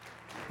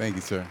Thank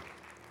you, sir.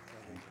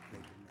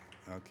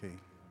 Okay.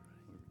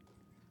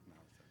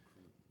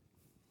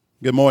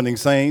 Good morning,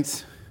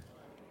 saints.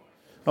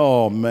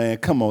 Oh, man,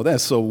 come on,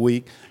 that's so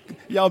weak.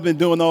 Y'all been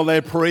doing all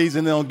that praise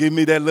and they don't give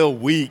me that little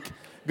weak.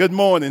 Good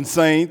morning,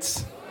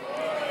 saints.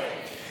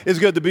 It's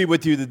good to be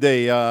with you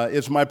today.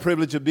 It's my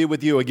privilege to be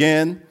with you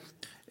again,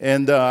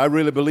 and I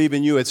really believe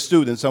in you as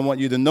students. I want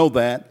you to know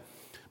that,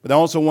 but I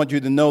also want you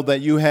to know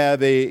that you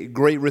have a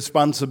great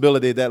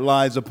responsibility that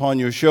lies upon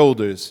your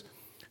shoulders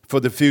for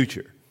the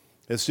future.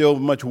 There's still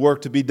much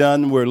work to be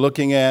done. We're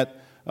looking at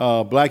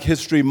Black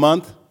History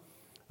Month.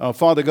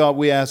 Father God,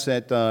 we ask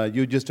that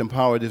you just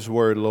empower this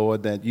word,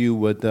 Lord, that you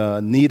would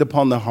knead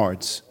upon the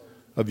hearts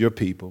of your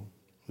people.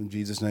 In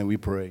Jesus' name we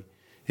pray.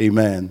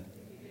 Amen.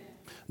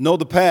 Know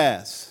the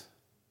past,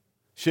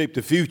 shape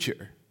the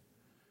future.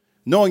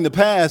 Knowing the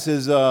past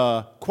is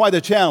quite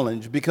a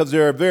challenge because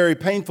there are very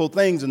painful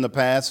things in the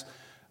past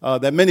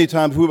that many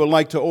times we would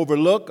like to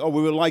overlook or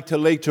we would like to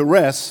lay to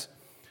rest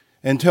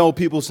and tell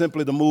people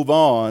simply to move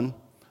on.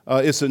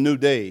 It's a new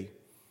day.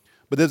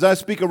 But as I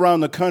speak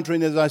around the country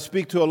and as I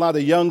speak to a lot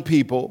of young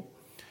people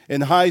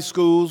in high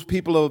schools,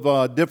 people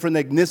of different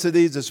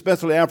ethnicities,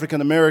 especially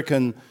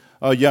African-American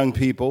young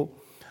people,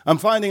 I'm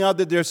finding out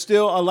that there's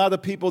still a lot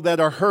of people that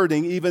are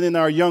hurting even in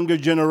our younger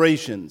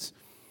generations.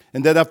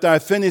 And that after I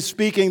finish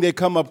speaking, they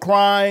come up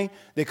crying,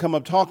 they come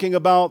up talking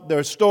about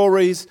their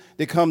stories,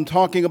 they come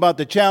talking about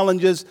the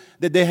challenges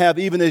that they have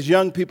even as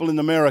young people in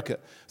America.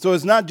 So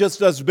it's not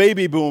just us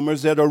baby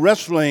boomers that are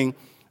wrestling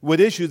with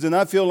issues, and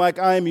I feel like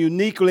I am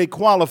uniquely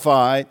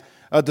qualified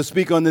to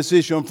speak on this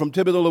issue. I'm from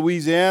Thibodaux,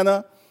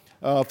 Louisiana,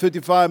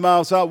 55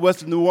 miles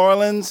southwest of New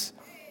Orleans.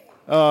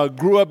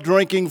 Grew up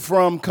drinking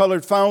from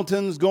colored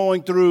fountains,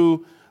 going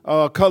through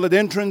colored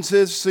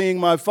entrances, seeing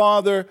my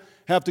father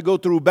have to go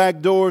through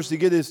back doors to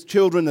get his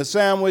children a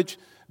sandwich,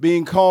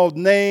 being called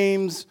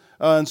names,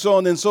 and so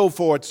on and so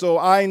forth. So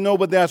I know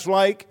what that's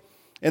like,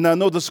 and I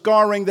know the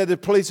scarring that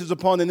it places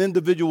upon an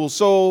individual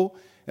soul.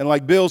 And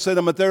like Bill said,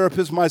 I'm a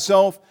therapist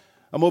myself.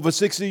 I'm over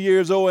 60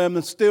 years old, and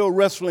I'm still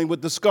wrestling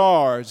with the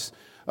scars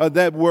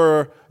that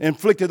were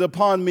inflicted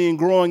upon me in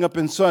growing up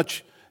in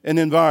such an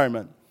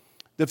environment.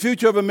 The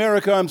future of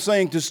America, I'm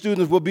saying to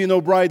students, will be no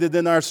brighter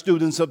than our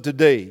students of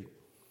today.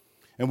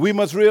 And we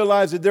must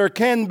realize that there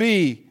can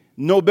be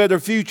no better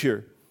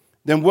future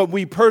than what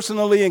we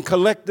personally and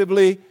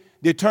collectively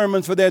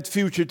determine for that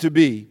future to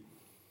be.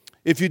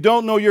 If you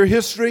don't know your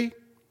history,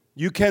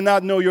 you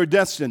cannot know your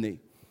destiny.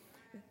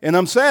 And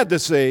I'm sad to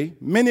say,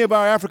 many of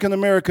our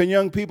African-American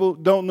young people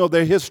don't know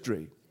their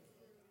history.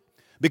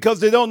 Because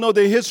they don't know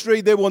their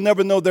history, they will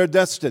never know their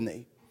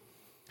destiny.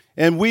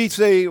 And we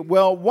say,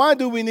 well, why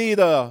do we need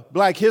a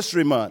Black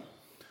History Month?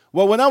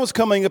 Well, when I was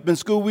coming up in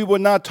school, we were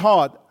not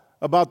taught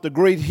about the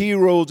great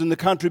heroes and the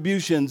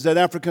contributions that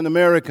African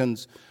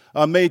Americans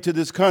made to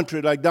this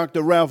country, like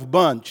Dr. Ralph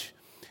Bunche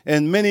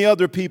and many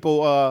other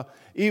people.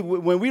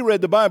 When we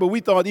read the Bible, we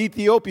thought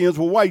Ethiopians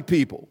were white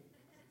people.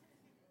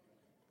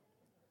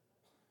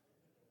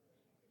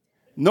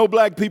 No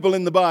black people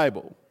in the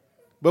Bible.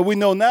 But we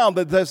know now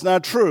that that's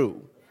not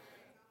true.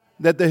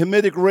 That the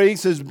Hamitic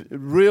race is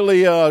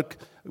really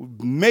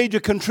major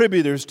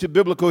contributors to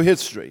biblical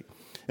history.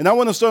 And I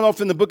want to start off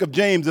in the book of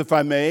James, if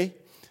I may.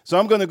 So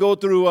I'm going to go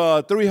through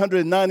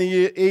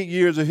 398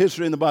 years of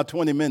history in about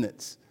 20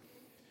 minutes.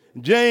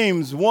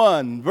 James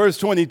 1, verse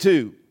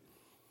 22.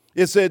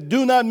 It said,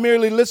 do not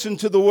merely listen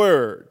to the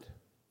word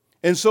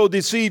and so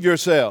deceive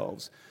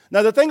yourselves.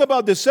 Now, the thing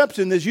about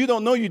deception is you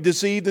don't know you're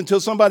deceived until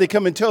somebody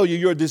come and tell you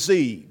you're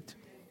deceived.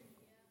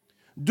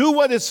 Do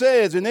what it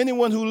says, and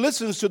anyone who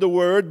listens to the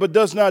word but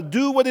does not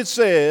do what it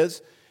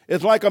says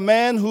is like a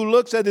man who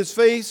looks at his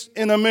face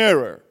in a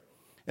mirror,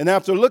 and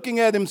after looking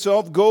at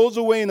himself goes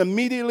away and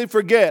immediately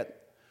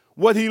forget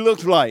what he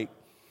looks like.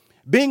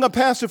 Being a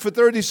pastor for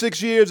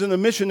 36 years and a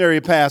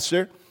missionary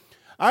pastor,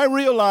 I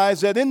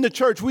realized that in the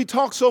church we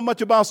talk so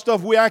much about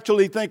stuff we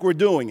actually think we're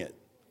doing it.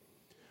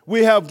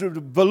 We have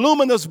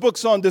voluminous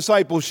books on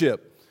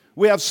discipleship.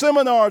 We have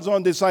seminars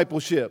on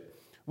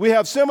discipleship. We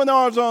have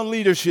seminars on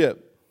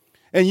leadership.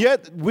 And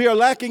yet we are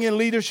lacking in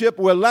leadership.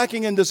 We're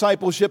lacking in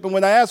discipleship. And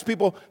when I ask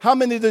people, how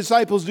many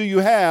disciples do you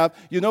have?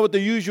 You know what the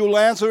usual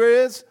answer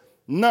is?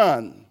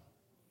 None.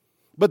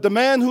 But the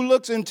man who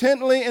looks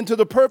intently into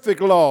the perfect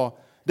law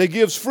that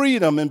gives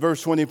freedom in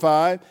verse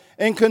 25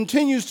 and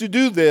continues to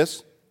do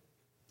this,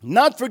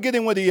 not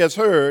forgetting what he has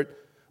heard,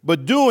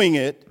 but doing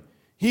it,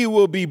 he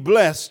will be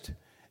blessed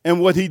in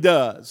what he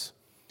does.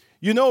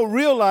 You know,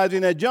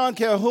 realizing that John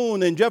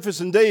Calhoun and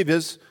Jefferson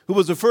Davis, who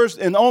was the first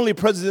and only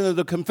president of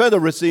the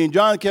Confederacy, and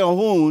John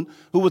Calhoun,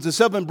 who was the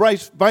seventh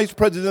vice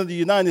president of the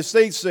United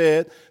States,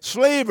 said,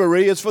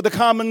 slavery is for the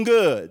common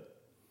good.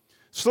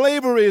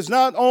 Slavery is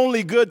not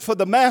only good for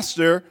the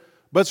master,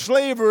 but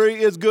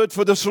slavery is good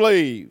for the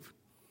slave.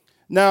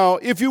 Now,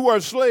 if you were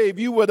a slave,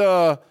 you would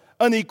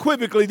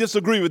unequivocally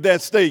disagree with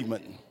that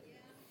statement.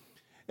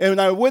 And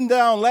I went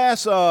down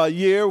last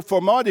year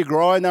for Mardi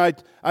Gras, and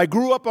I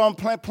grew up on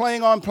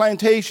playing on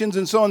plantations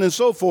and so on and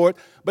so forth,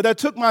 but I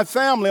took my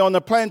family on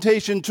a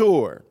plantation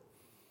tour.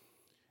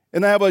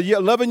 And I have a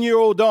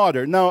 11-year-old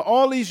daughter. Now,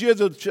 all these years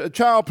of a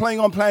child playing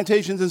on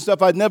plantations and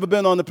stuff, I'd never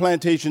been on the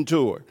plantation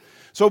tour.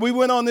 So we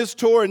went on this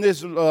tour, and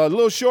this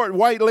little short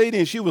white lady,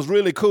 and she was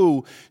really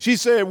cool. She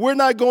said, we're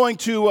not going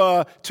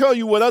to tell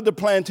you what other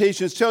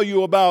plantations tell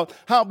you about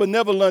how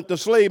benevolent the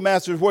slave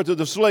masters were to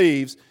the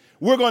slaves.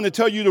 We're going to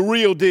tell you the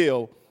real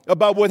deal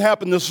about what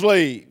happened to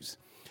slaves.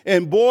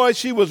 And boy,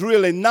 she was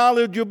really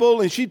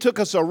knowledgeable, and she took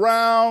us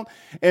around.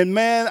 And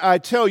man, I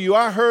tell you,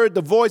 I heard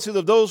the voices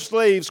of those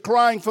slaves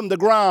crying from the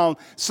ground,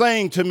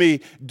 saying to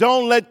me,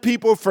 don't let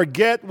people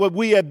forget what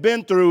we have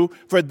been through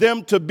for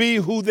them to be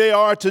who they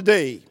are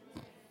today.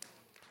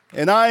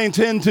 And I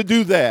intend to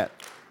do that.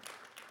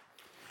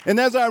 And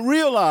as I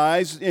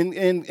realized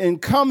in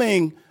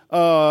coming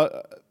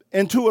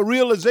into a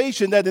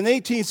realization that in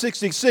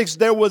 1866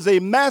 there was a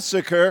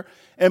massacre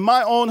in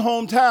my own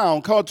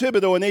hometown called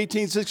Thibodaux in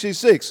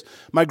 1866.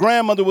 My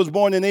grandmother was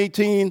born in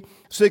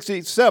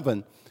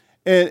 1867.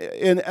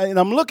 And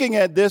I'm looking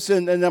at this,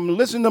 and I'm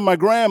listening to my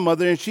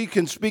grandmother, and she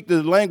can speak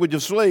the language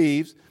of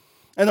slaves.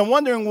 And I'm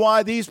wondering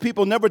why these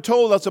people never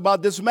told us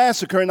about this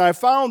massacre. And I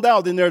found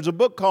out, and there's a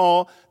book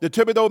called The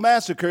Thibodaux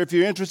Massacre, if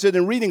you're interested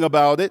in reading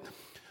about it.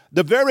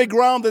 The very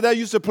ground that I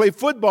used to play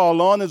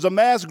football on is a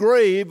mass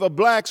grave of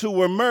blacks who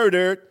were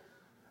murdered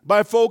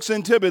by folks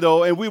in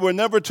Thibodaux, and we were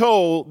never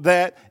told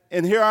that.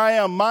 And here I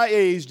am, my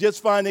age,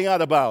 just finding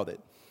out about it.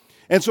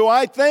 And so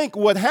I think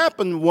what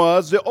happened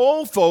was the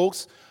old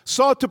folks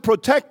sought to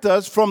protect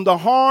us from the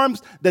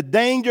harms, the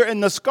danger,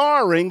 and the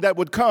scarring that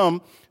would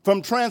come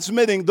from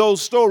transmitting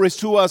those stories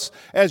to us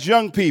as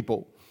young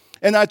people.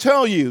 And I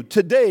tell you,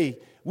 today,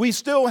 we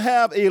still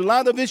have a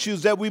lot of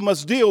issues that we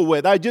must deal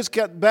with. I just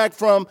got back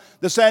from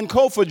the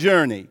Sankofa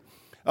journey.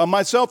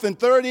 Myself and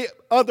 30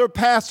 other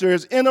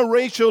pastors,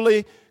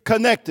 interracially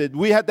connected.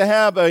 We had to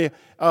have a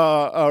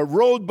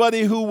road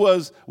buddy who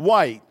was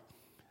white,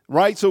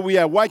 right? So we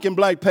had white and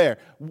black pair.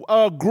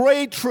 A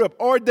great trip,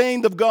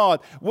 ordained of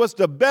God. Was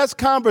the best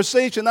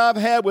conversation I've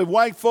had with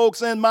white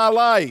folks in my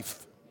life.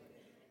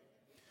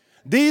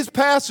 These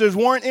pastors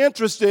weren't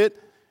interested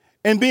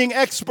in being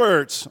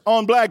experts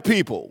on black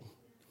people.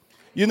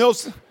 You know,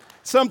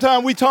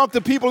 sometimes we talk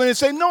to people and they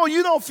say, no,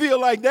 you don't feel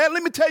like that.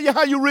 Let me tell you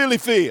how you really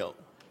feel.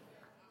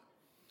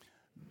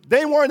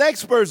 They weren't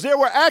experts. They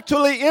were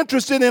actually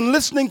interested in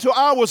listening to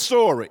our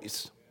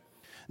stories.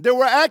 They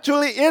were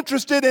actually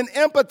interested in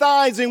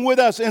empathizing with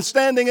us and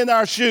standing in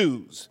our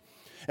shoes.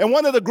 And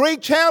one of the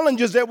great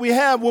challenges that we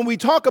have when we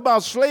talk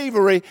about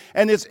slavery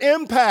and its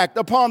impact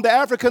upon the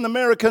African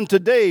American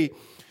today,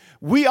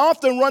 we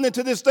often run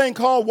into this thing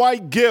called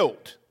white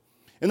guilt.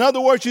 In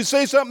other words, you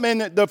say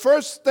something and the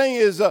first thing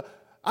is,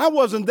 I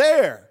wasn't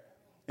there.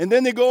 And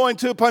then they go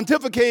into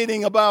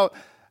pontificating about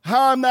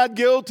how I'm not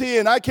guilty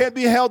and I can't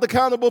be held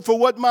accountable for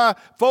what my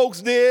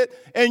folks did.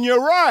 And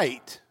you're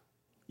right.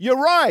 You're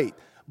right.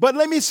 But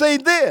let me say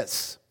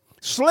this.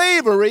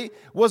 Slavery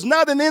was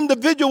not an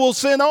individual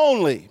sin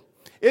only.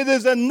 It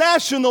is a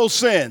national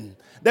sin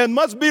that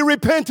must be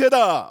repented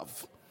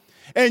of.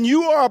 And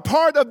you are a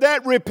part of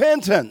that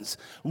repentance.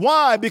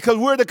 Why? Because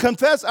we're to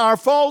confess our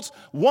faults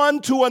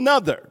one to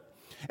another.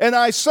 And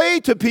I say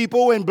to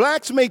people, and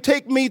blacks may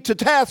take me to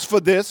task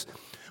for this,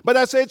 but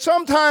I said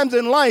sometimes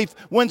in life,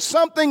 when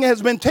something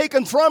has been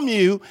taken from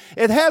you,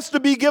 it has to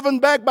be given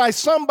back by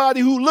somebody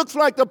who looks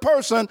like the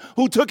person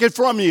who took it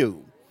from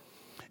you.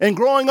 And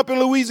growing up in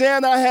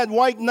Louisiana, I had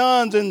white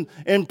nuns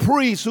and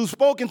priests who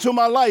spoke into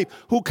my life,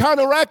 who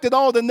counteracted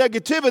all the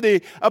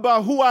negativity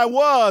about who I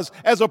was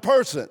as a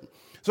person.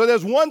 So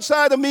there's one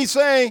side of me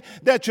saying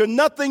that you're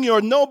nothing,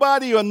 you're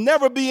nobody, you'll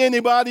never be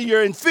anybody,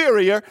 you're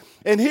inferior.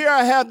 And here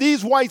I have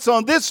these whites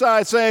on this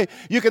side saying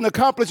you can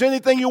accomplish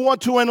anything you want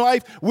to in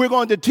life. We're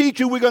going to teach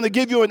you. We're going to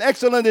give you an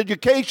excellent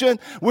education.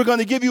 We're going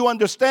to give you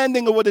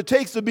understanding of what it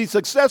takes to be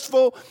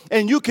successful.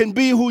 And you can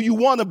be who you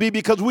want to be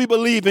because we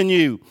believe in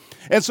you.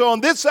 And so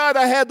on this side,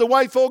 I had the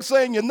white folks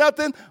saying you're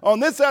nothing. On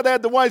this side, I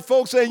had the white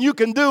folks saying you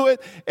can do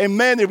it. And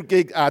man,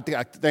 I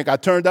think I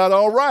turned out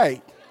all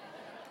right.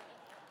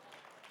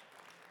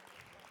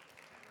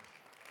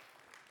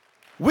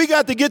 We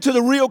got to get to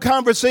the real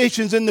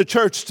conversations in the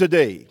church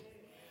today.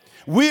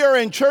 We are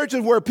in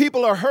churches where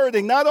people are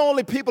hurting, not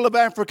only people of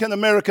African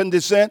American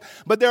descent,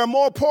 but there are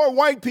more poor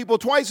white people,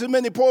 twice as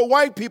many poor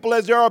white people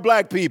as there are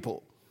black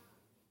people.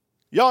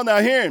 Y'all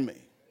not hearing me?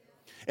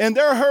 And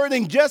they're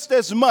hurting just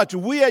as much.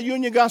 We at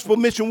Union Gospel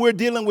Mission, we're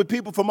dealing with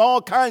people from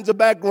all kinds of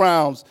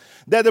backgrounds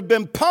that have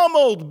been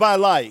pummeled by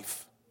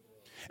life.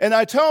 And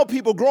I tell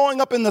people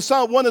growing up in the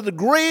South, one of the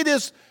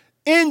greatest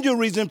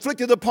injuries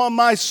inflicted upon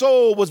my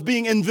soul was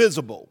being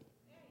invisible.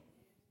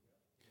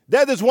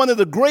 That is one of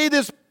the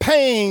greatest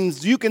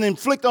pains you can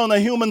inflict on a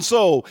human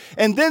soul.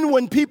 And then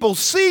when people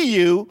see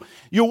you,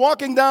 you're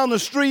walking down the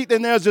street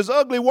and there's this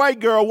ugly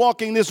white girl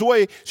walking this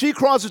way. She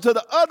crosses to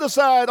the other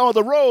side on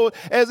the road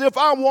as if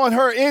I want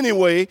her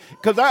anyway,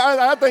 because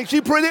I think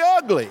she's pretty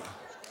ugly.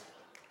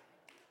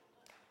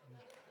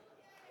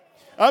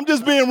 I'm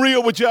just being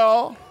real with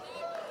y'all.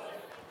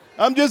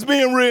 I'm just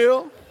being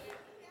real.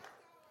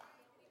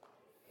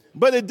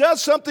 But it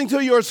does something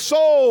to your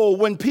soul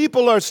when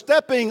people are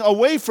stepping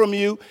away from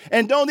you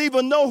and don't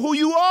even know who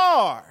you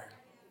are.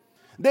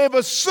 They've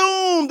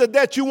assumed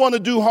that you want to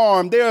do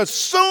harm. They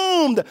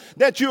assumed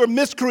that you're a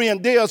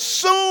miscreant. They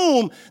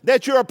assume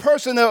that you're a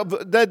person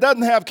that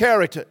doesn't have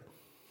character.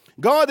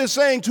 God is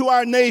saying to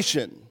our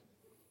nation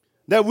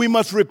that we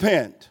must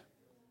repent.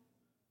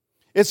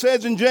 It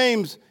says in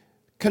James,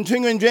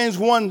 continuing James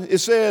 1, it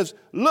says,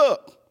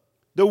 look,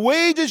 the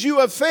wages you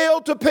have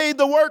failed to pay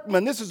the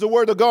workman. This is the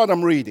word of God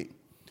I'm reading.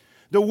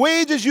 The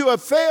wages you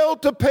have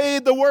failed to pay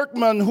the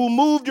workman who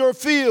moved your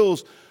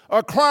fields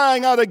are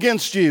crying out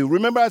against you.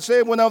 Remember I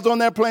said when I was on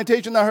that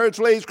plantation, I heard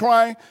slaves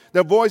crying,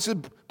 their voices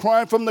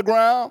crying from the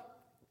ground?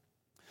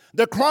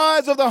 The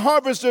cries of the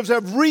harvesters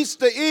have reached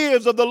the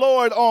ears of the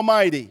Lord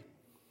Almighty.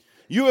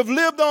 You have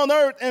lived on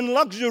earth in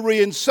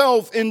luxury and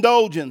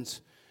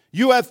self-indulgence.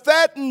 You have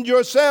fattened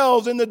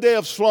yourselves in the day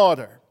of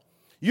slaughter.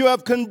 You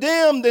have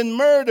condemned and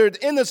murdered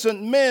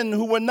innocent men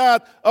who were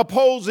not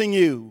opposing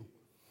you.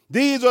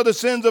 These are the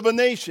sins of a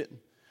nation.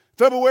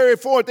 February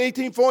 4th,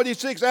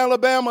 1846,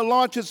 Alabama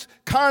launches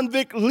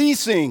convict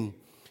leasing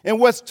in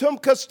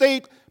Wetumpka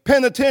State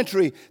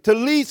Penitentiary to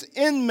lease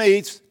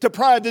inmates to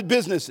private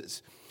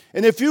businesses.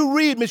 And if you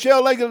read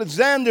Michelle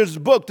Alexander's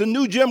book, The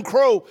New Jim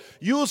Crow,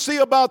 you'll see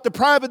about the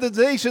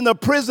privatization of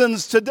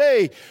prisons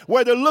today,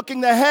 where they're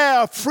looking to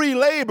have free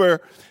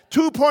labor.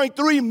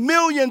 2.3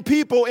 million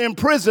people in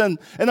prison,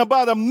 and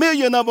about 1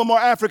 million of them are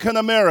African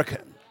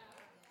American.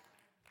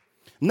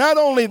 Not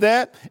only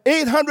that,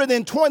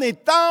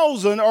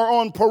 820,000 are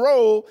on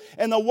parole,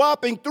 and a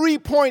whopping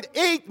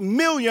 3.8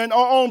 million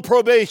are on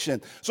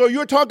probation. So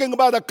you're talking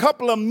about a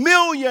couple of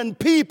million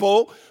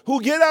people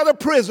who get out of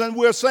prison.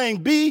 We're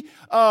saying be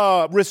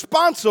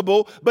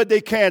responsible, but they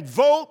can't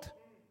vote.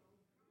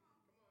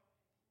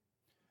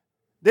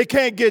 They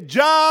can't get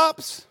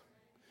jobs.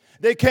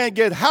 They can't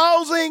get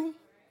housing.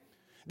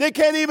 They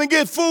can't even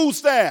get food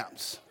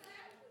stamps.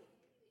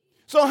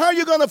 So how are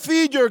you going to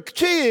feed your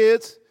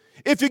kids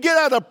if you get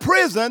out of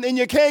prison and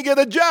you can't get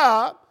a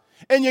job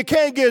and you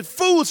can't get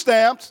food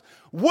stamps?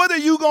 What are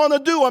you going to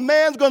do? A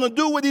man's going to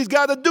do what he's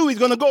got to do. He's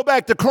going to go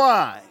back to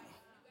crime.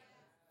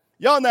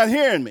 Y'all not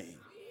hearing me.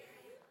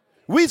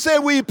 We say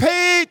we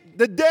paid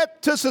the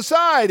debt to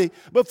society,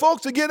 but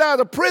folks will get out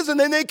of prison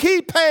and they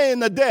keep paying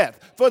the debt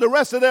for the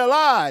rest of their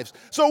lives.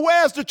 So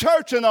where's the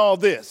church in all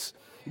this?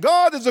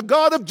 God is a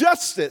God of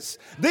justice.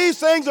 These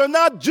things are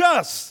not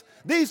just.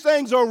 These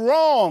things are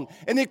wrong,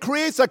 and it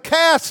creates a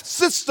caste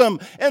system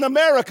in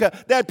America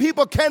that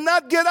people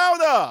cannot get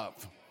out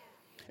of.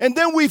 And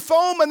then we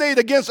fulminate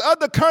against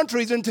other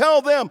countries and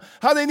tell them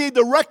how they need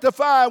to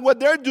rectify what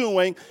they're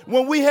doing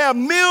when we have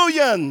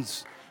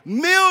millions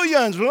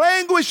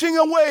languishing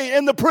away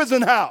in the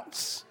prison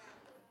house.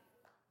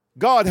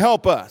 God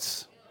help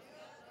us.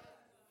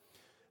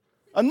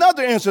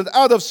 Another instance,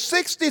 out of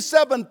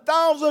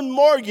 67,000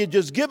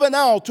 mortgages given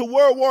out to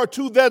World War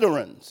II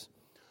veterans,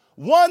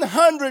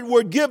 100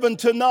 were given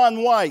to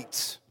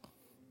non-whites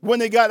when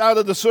they got out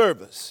of the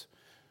service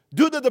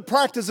due to the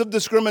practice of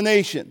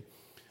discrimination.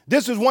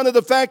 This is one of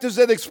the factors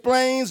that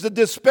explains the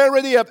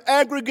disparity of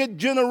aggregate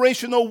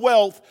generational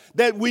wealth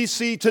that we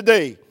see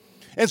today.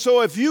 And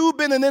so if you've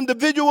been an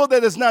individual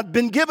that has not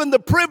been given the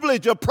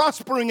privilege of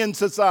prospering in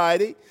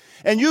society,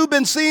 and you've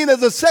been seen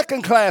as a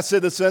second-class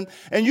citizen,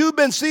 and you've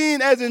been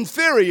seen as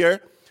inferior,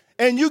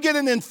 and you get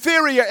an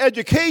inferior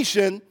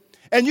education,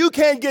 and you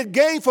can't get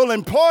gainful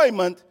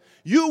employment,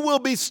 you will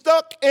be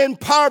stuck in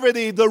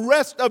poverty the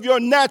rest of your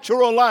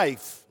natural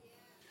life.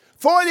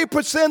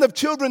 40% of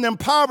children in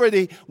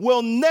poverty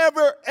will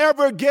never,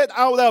 ever get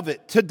out of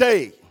it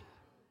today.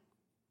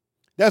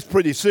 That's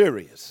pretty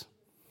serious.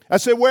 I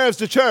said, where's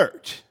the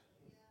church?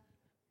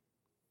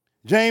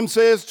 James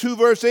says, 2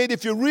 verse 8,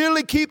 if you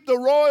really keep the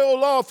royal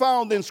law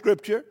found in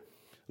Scripture,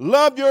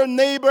 love your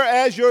neighbor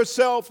as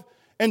yourself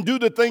and do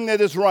the thing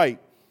that is right.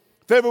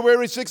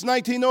 February 6,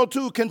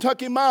 1902,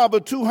 Kentucky mob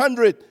of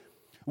 200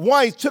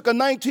 whites took a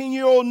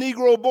 19-year-old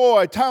Negro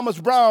boy, Thomas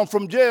Brown,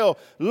 from jail,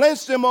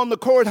 lynched him on the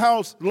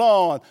courthouse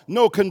lawn,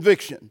 no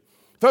conviction.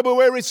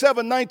 February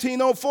 7,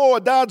 1904,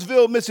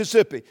 Doddsville,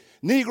 Mississippi,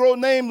 Negro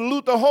named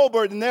Luther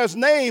Hobart, and there's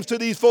names to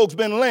these folks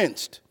been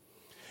lynched.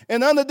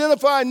 An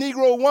unidentified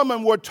Negro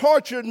woman were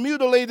tortured,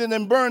 mutilated,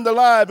 and burned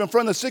alive in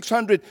front of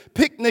 600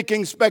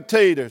 picnicking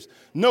spectators.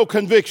 No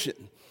conviction.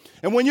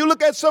 And when you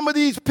look at some of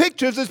these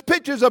pictures, it's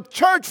pictures of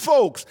church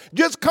folks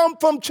just come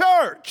from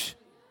church.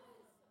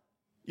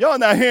 Y'all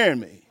not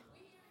hearing me.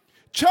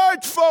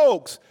 Church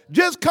folks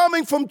just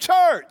coming from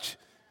church,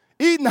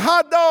 eating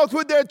hot dogs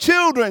with their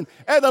children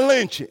at a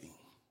lynching.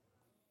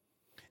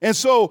 And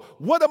so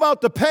what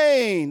about the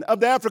pain of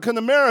the African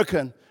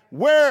American?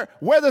 Where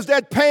does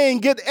that pain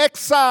get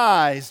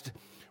excised?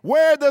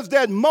 Where does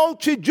that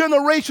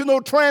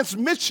multi-generational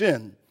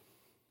transmission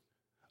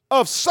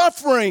of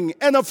suffering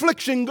and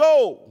affliction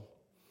go?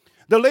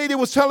 The lady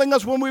was telling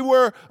us when we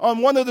were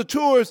on one of the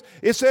tours,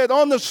 it said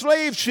on the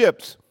slave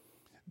ships,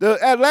 the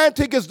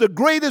Atlantic is the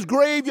greatest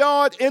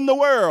graveyard in the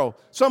world.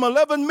 Some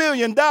 11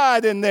 million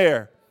died in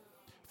there.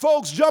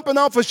 Folks jumping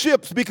off of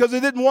ships because they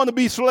didn't want to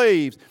be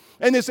slaves.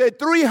 And it said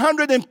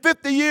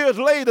 350 years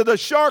later, the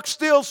sharks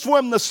still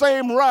swim the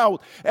same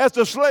route as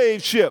the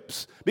slave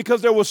ships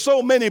because there were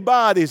so many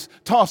bodies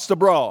tossed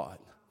abroad.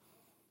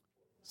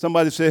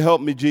 Somebody say,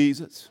 help me,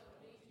 Jesus.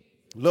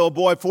 Little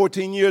boy,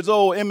 14 years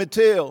old, Emmett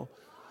Till,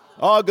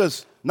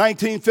 August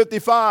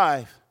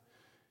 1955,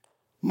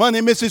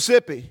 Money,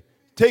 Mississippi,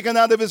 taken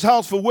out of his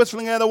house for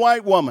whistling at a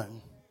white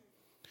woman.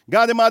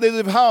 Got him out of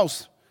his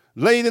house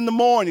late in the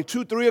morning,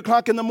 2, 3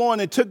 o'clock in the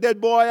morning, took that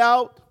boy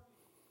out,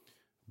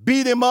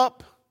 beat him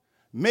up,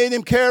 made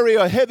him carry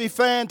a heavy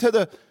fan to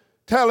the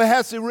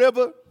Tallahassee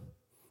River,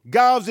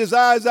 gouged his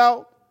eyes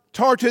out,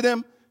 tortured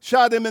him,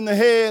 shot him in the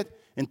head,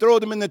 and threw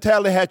him in the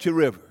Tallahatchie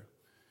River.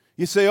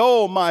 You say,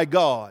 oh my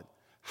God,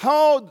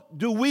 how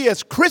do we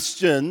as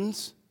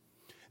Christians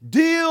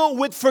deal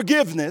with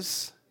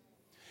forgiveness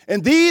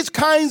in these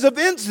kinds of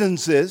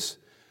instances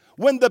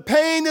when the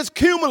pain is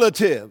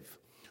cumulative?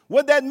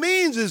 What that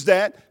means is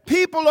that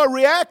people are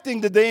reacting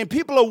today and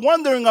people are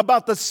wondering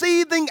about the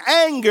seething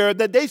anger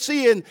that they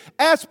see in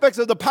aspects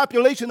of the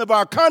population of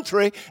our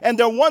country, and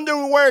they're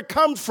wondering where it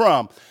comes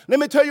from.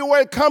 Let me tell you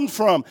where it comes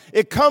from.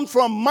 It comes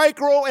from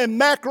micro and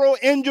macro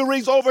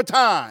injuries over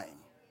time.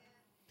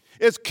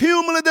 It's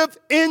cumulative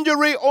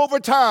injury over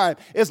time.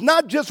 It's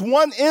not just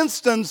one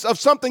instance of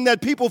something that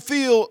people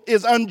feel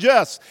is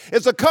unjust.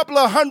 It's a couple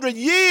of 100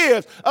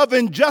 years of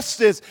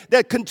injustice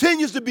that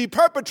continues to be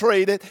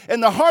perpetrated,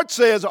 and the heart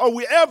says, are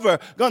we ever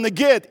going to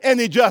get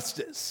any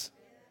justice?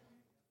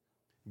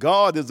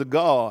 God is a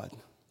God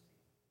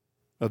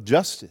of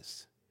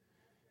justice.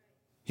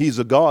 He's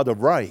a God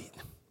of right.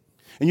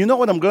 And you know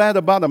what I'm glad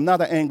about? I'm not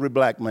an angry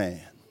black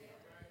man.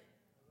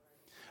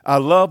 I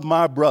love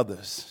my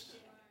brothers.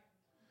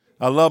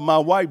 I love my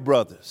white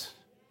brothers.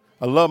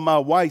 I love my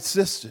white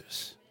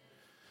sisters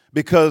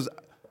because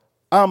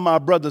I'm my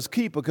brother's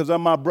keeper, because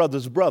I'm my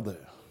brother's brother.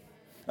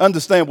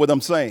 Understand what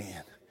I'm saying?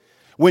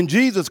 When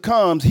Jesus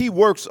comes, he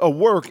works a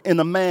work in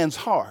a man's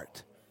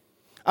heart.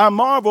 I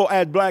marvel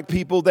at black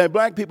people that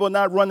black people are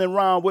not running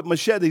around with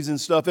machetes and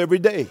stuff every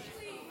day.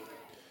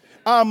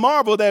 I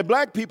marvel that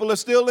black people are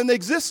still in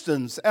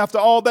existence after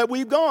all that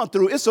we've gone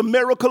through. It's a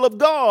miracle of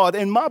God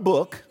in my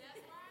book.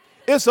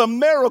 It's a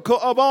miracle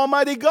of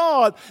Almighty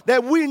God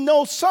that we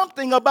know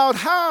something about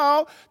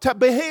how to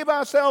behave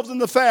ourselves in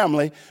the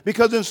family,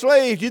 because in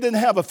slaves, you didn't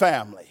have a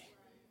family.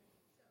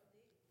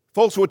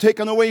 Folks were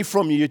taken away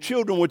from you. Your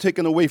children were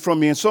taken away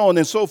from you, and so on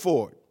and so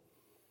forth.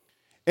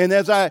 And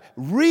as I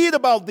read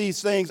about these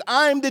things,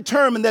 I'm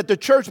determined that the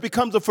church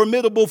becomes a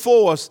formidable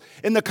force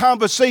in the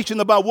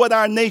conversation about what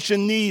our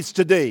nation needs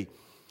today.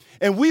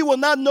 And we will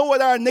not know what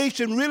our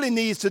nation really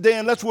needs today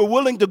unless we're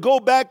willing to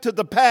go back to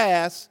the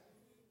past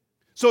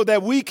so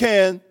that we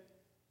can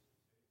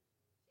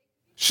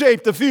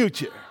shape the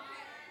future.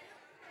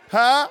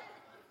 Huh?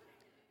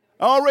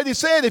 I already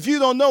said if you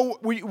don't know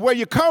where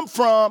you come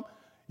from,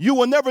 you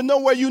will never know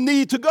where you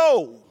need to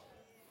go.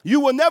 You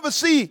will never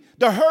see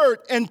the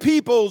hurt in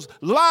people's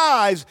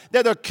lives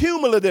that are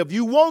cumulative.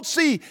 You won't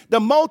see the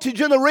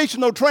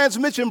multi-generational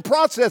transmission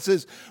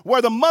processes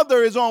where the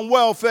mother is on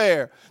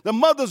welfare, the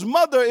mother's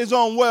mother is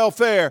on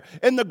welfare,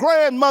 and the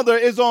grandmother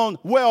is on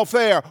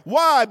welfare.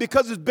 Why?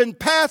 Because it's been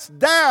passed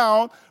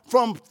down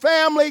from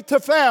family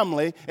to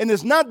family, and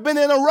it's not been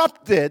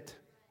interrupted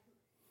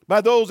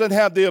by those that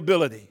have the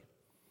ability.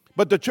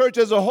 But the church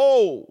as a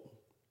whole,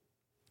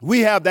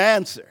 we have the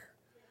answer.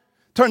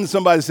 Turn to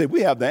somebody and say,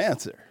 we have the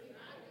answer.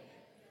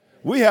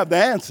 We have the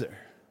answer.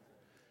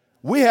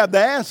 We have the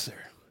answer.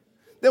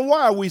 Then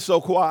why are we so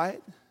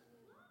quiet?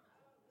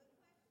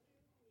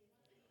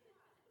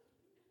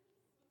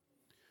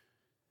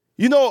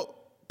 You know,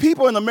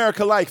 people in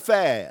America like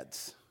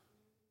fads.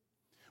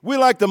 We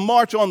like to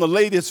march on the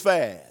latest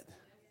fad.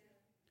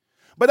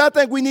 But I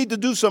think we need to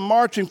do some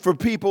marching for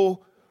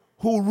people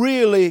who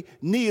really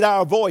need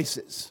our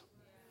voices.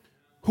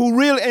 Who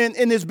really,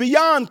 and it's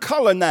beyond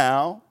color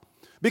now,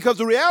 because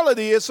the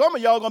reality is some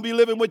of y'all going to be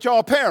living with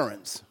y'all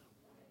parents.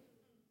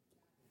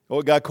 Oh,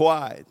 it got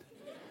quiet.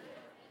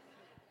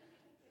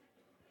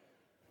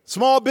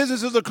 Small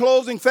businesses are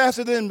closing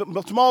faster than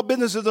small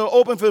businesses are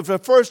open for the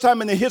first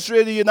time in the history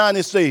of the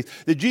United States.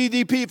 The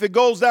GDP, if it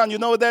goes down, you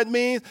know what that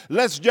means?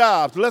 Less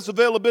jobs, less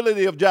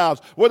availability of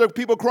jobs. What are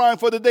people crying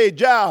for today?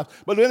 Jobs.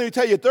 But let me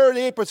tell you,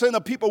 38%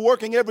 of people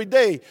working every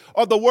day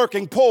are the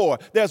working poor.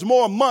 There's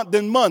more month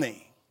than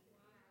money.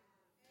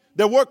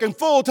 They're working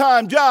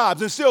full-time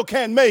jobs and still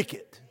can't make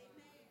it.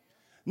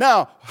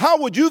 Now, how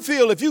would you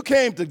feel if you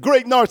came to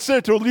Great North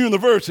Central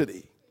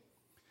University,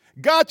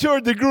 got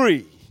your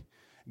degree,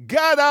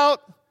 got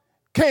out,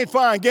 can't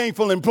find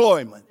gainful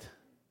employment?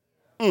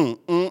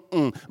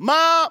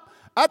 Mom,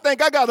 I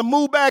think I got to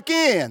move back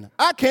in.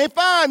 I can't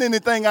find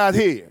anything out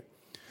here.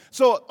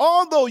 So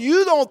although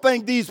you don't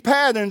think these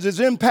patterns is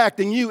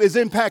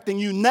impacting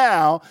you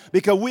now,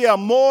 because we have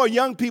more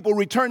young people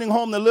returning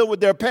home to live with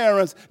their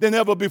parents than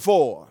ever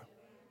before.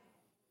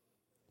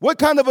 What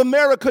kind of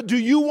America do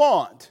you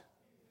want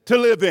to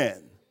live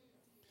in?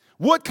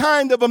 What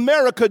kind of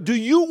America do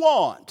you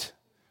want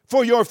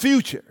for your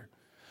future?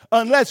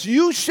 Unless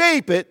you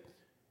shape it,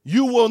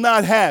 you will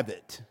not have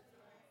it.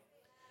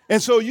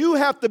 And so you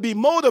have to be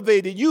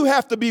motivated. You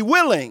have to be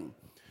willing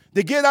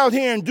to get out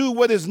here and do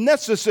what is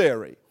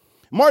necessary.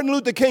 Martin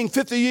Luther King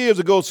 50 years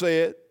ago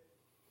said,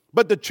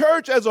 but the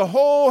church as a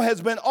whole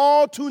has been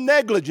all too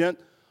negligent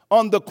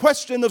on the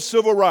question of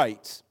civil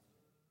rights.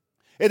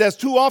 It has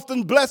too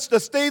often blessed the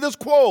status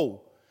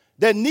quo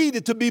that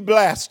needed to be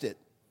blasted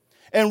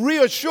and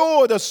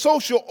reassured a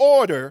social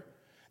order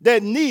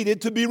that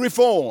needed to be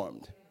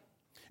reformed.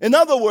 In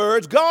other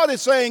words, God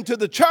is saying to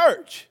the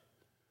church,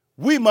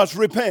 we must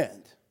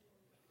repent.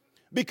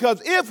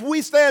 Because if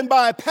we stand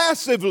by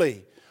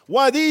passively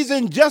while these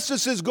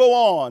injustices go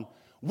on,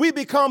 we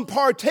become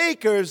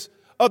partakers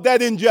of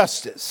that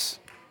injustice.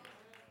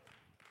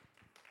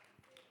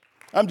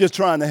 I'm just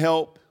trying to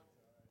help.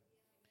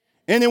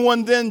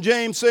 Anyone then,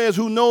 James says,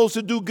 who knows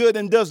to do good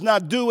and does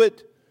not do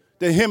it,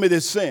 to him it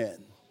is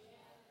sin.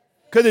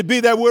 Could it be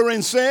that we're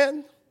in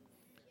sin?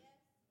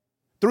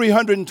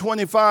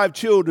 325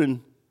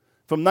 children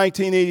from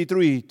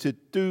 1983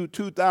 to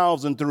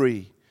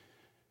 2003,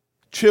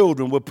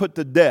 children were put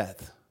to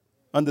death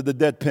under the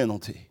death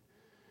penalty,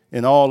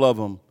 and all of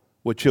them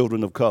were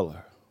children of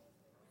color.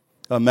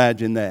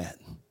 Imagine that.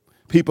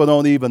 People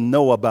don't even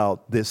know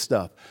about this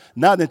stuff.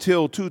 Not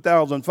until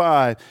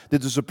 2005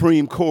 did the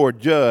Supreme Court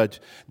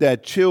judge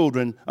that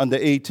children under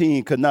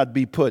 18 could not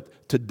be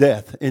put to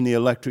death in the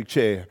electric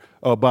chair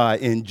or by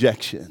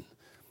injection.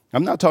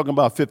 I'm not talking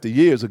about 50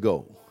 years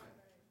ago.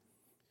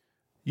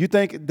 You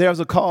think there's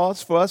a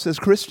cause for us as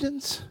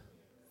Christians?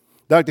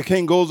 Dr.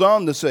 King goes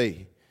on to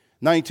say,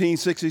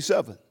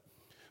 1967.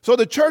 So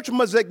the church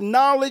must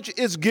acknowledge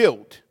its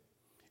guilt,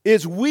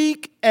 its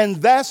weak and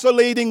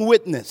vacillating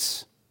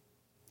witness.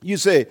 You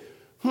say,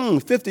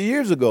 50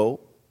 years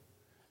ago,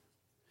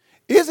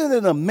 isn't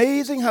it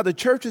amazing how the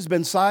church has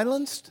been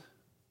silenced?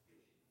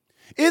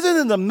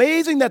 Isn't it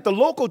amazing that the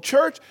local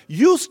church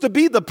used to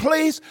be the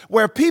place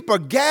where people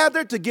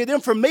gathered to get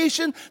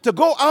information, to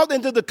go out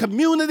into the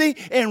community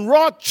and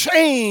wrought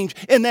change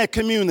in that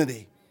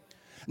community?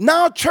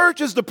 Now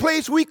church is the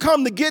place we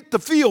come to get to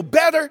feel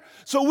better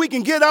so we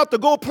can get out to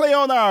go play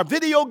on our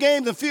video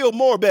games and feel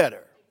more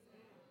better.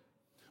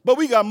 But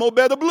we got more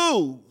better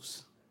blues.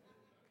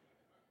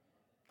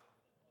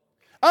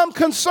 I'm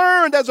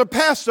concerned as a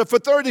pastor for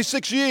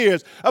 36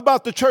 years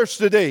about the church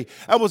today.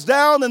 I was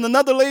down and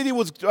another lady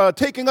was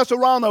taking us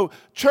around a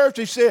church.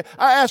 She said,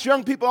 I ask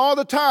young people all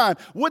the time,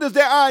 what is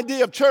their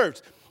idea of church?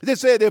 They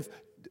said if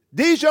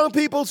these young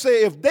people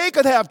say if they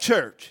could have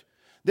church,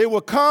 they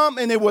would come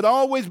and it would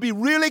always be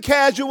really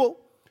casual.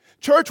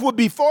 Church would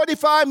be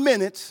 45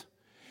 minutes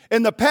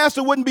and the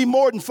pastor wouldn't be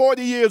more than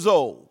 40 years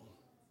old.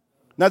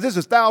 Now this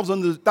is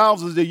thousands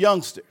of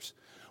youngsters.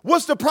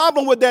 What's the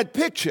problem with that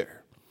picture?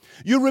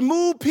 You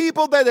remove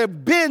people that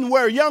have been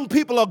where young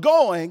people are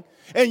going,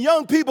 and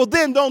young people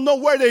then don't know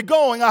where they're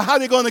going or how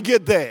they're going to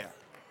get there.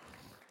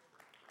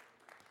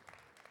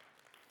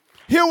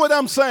 Hear what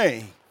I'm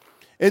saying.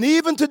 And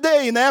even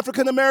today in the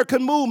African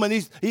American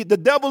movement, the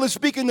devil is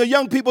speaking to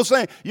young people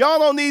saying, y'all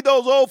don't need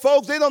those old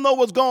folks. They don't know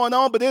what's going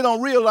on, but they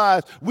don't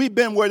realize we've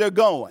been where they're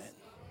going.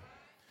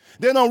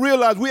 They don't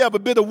realize we have a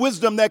bit of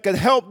wisdom that can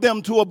help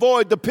them to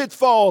avoid the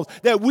pitfalls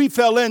that we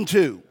fell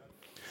into.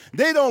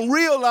 They don't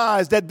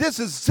realize that this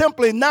is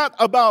simply not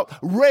about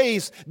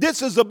race.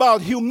 This is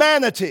about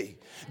humanity.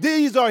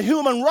 These are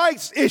human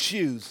rights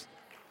issues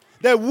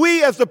that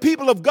we as the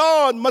people of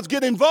God must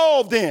get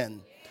involved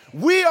in.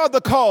 We are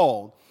the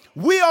called.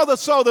 We are the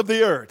salt of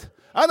the earth.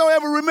 I don't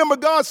ever remember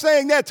God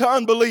saying that to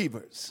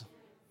unbelievers.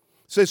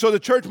 So the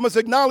church must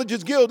acknowledge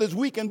its guilt as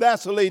weak and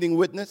vacillating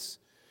witness.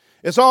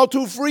 It's all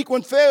too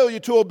frequent failure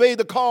to obey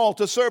the call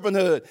to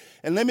servanthood.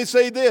 And let me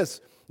say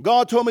this.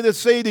 God told me to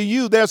say to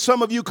you, there's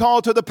some of you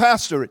called to the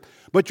pastorate,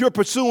 but you're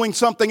pursuing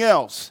something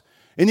else.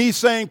 And he's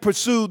saying,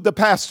 pursue the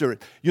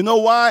pastorate. You know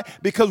why?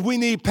 Because we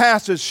need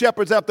pastors,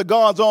 shepherds after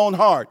God's own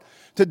heart.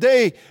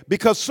 Today,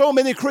 because so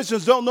many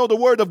Christians don't know the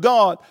word of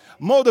God,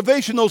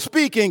 motivational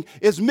speaking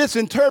is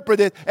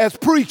misinterpreted as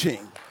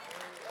preaching.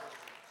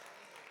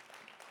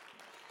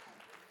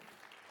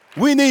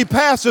 We need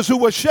pastors who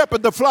will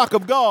shepherd the flock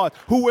of God,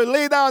 who will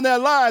lay down their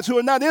lives, who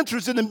are not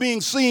interested in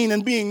being seen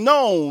and being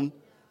known.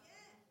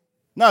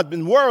 Not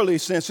in worldly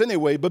sense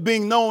anyway, but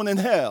being known in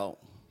hell,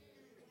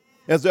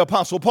 as the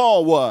Apostle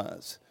Paul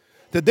was.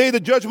 Today the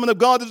judgment of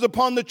God is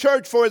upon the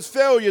church for its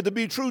failure to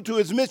be true to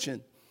its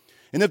mission.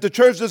 And if the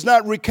church does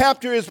not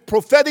recapture its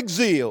prophetic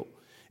zeal,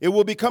 it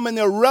will become an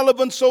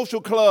irrelevant social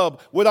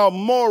club without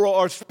moral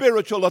or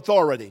spiritual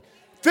authority.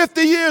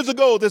 50 years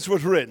ago this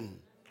was written.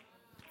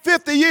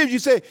 50 years, you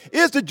say,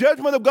 is the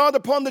judgment of God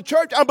upon the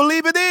church? I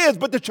believe it is,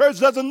 but the church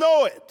doesn't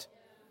know it.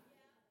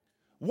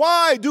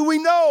 Why do we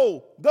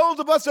know? Those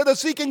of us that are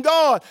seeking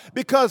God,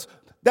 because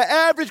the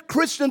average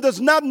Christian does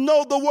not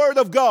know the word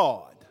of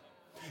God.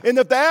 And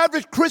if the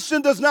average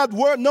Christian does not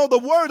know the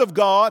word of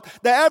God,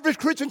 the average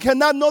Christian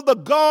cannot know the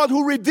God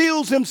who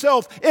reveals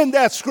himself in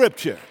that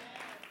scripture.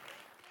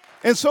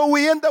 And so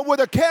we end up with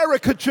a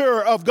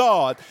caricature of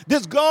God.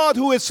 This God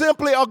who is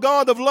simply a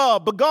God of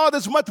love. But God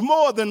is much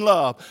more than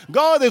love.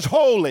 God is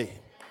holy.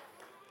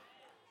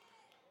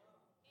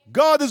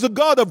 God is a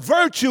God of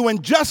virtue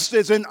and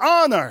justice and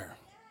honor.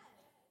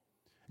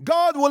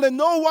 God will in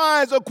no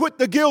wise acquit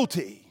the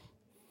guilty.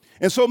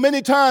 And so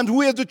many times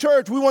we as a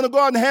church, we want to go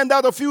out and hand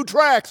out a few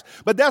tracts,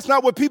 but that's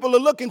not what people are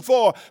looking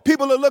for.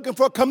 People are looking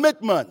for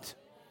commitment.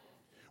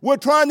 We're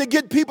trying to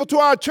get people to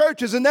our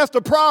churches, and that's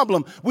the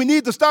problem. We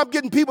need to stop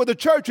getting people to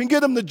church and get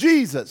them to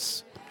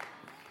Jesus.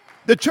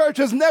 The church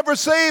has never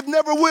saved,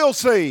 never will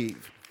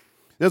save.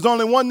 There's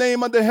only one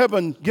name under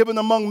heaven given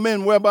among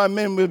men whereby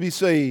men will be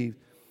saved,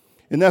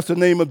 and that's the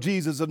name of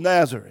Jesus of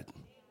Nazareth.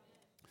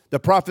 The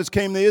prophets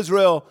came to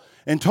Israel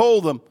and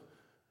told them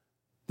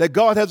that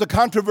God has a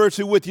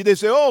controversy with you. They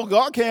say, oh,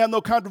 God can't have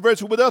no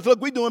controversy with us. Look,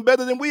 we're doing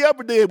better than we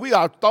ever did.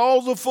 Our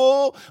stalls are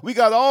full. We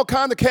got all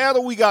kinds of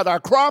cattle. We got our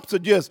crops are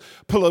just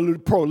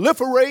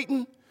proliferating.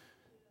 And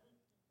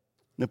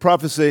the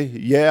prophets say,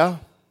 yeah,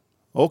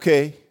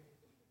 okay.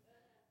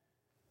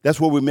 That's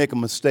where we make a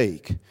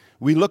mistake.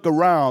 We look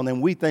around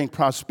and we think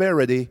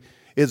prosperity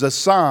is a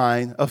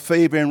sign of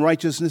favor and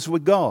righteousness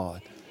with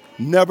God.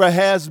 Never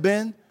has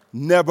been,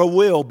 never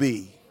will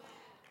be.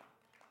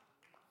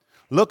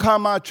 Look how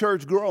my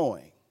church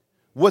growing.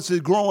 What's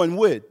it growing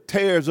with?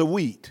 Tares of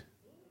wheat.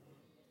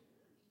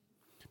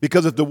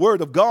 Because if the word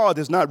of God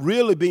is not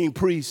really being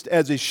preached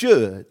as it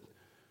should,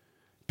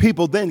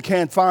 people then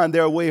can't find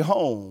their way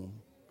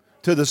home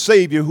to the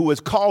Savior who is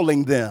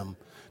calling them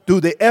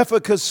through the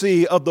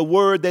efficacy of the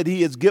word that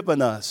he has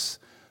given us,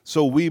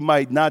 so we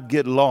might not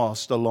get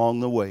lost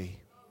along the way.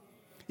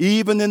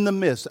 Even in the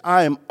midst,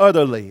 I am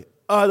utterly,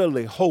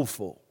 utterly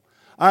hopeful.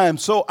 I am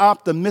so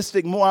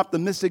optimistic, more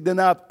optimistic than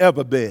I've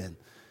ever been.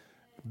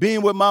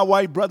 Being with my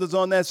white brothers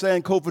on that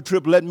Sankofa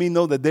trip let me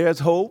know that there's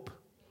hope,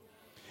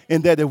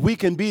 and that if we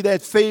can be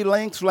that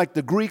phalanx like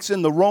the Greeks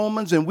and the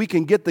Romans, and we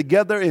can get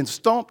together and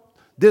stomp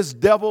this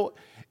devil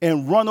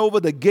and run over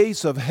the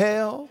gates of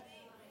hell,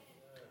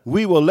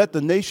 we will let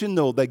the nation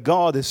know that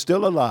God is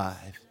still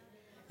alive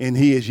and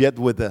he is yet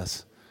with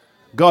us.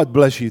 God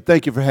bless you.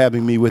 Thank you for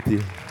having me with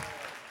you.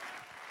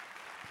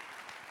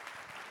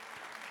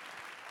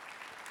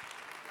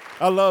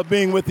 I love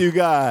being with you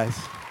guys.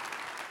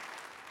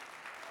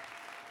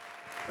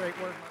 Great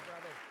word, my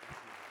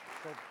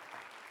brother.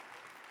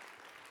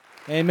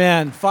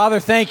 Amen. Father,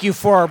 thank you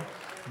for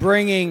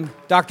bringing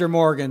Dr.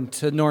 Morgan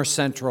to North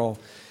Central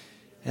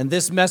and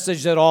this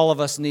message that all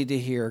of us need to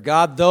hear.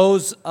 God,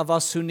 those of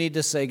us who need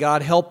to say,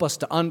 God, help us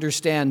to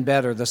understand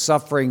better the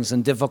sufferings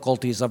and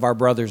difficulties of our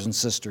brothers and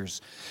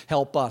sisters.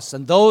 Help us.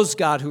 And those,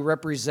 God, who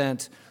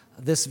represent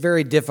this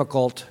very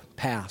difficult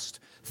past,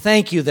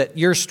 thank you that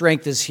your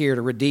strength is here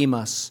to redeem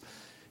us.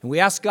 And we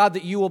ask, God,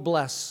 that you will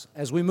bless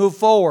as we move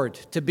forward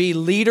to be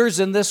leaders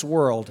in this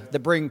world that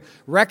bring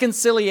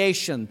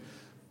reconciliation,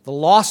 the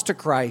lost to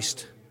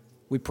Christ.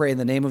 We pray in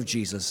the name of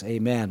Jesus.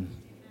 Amen.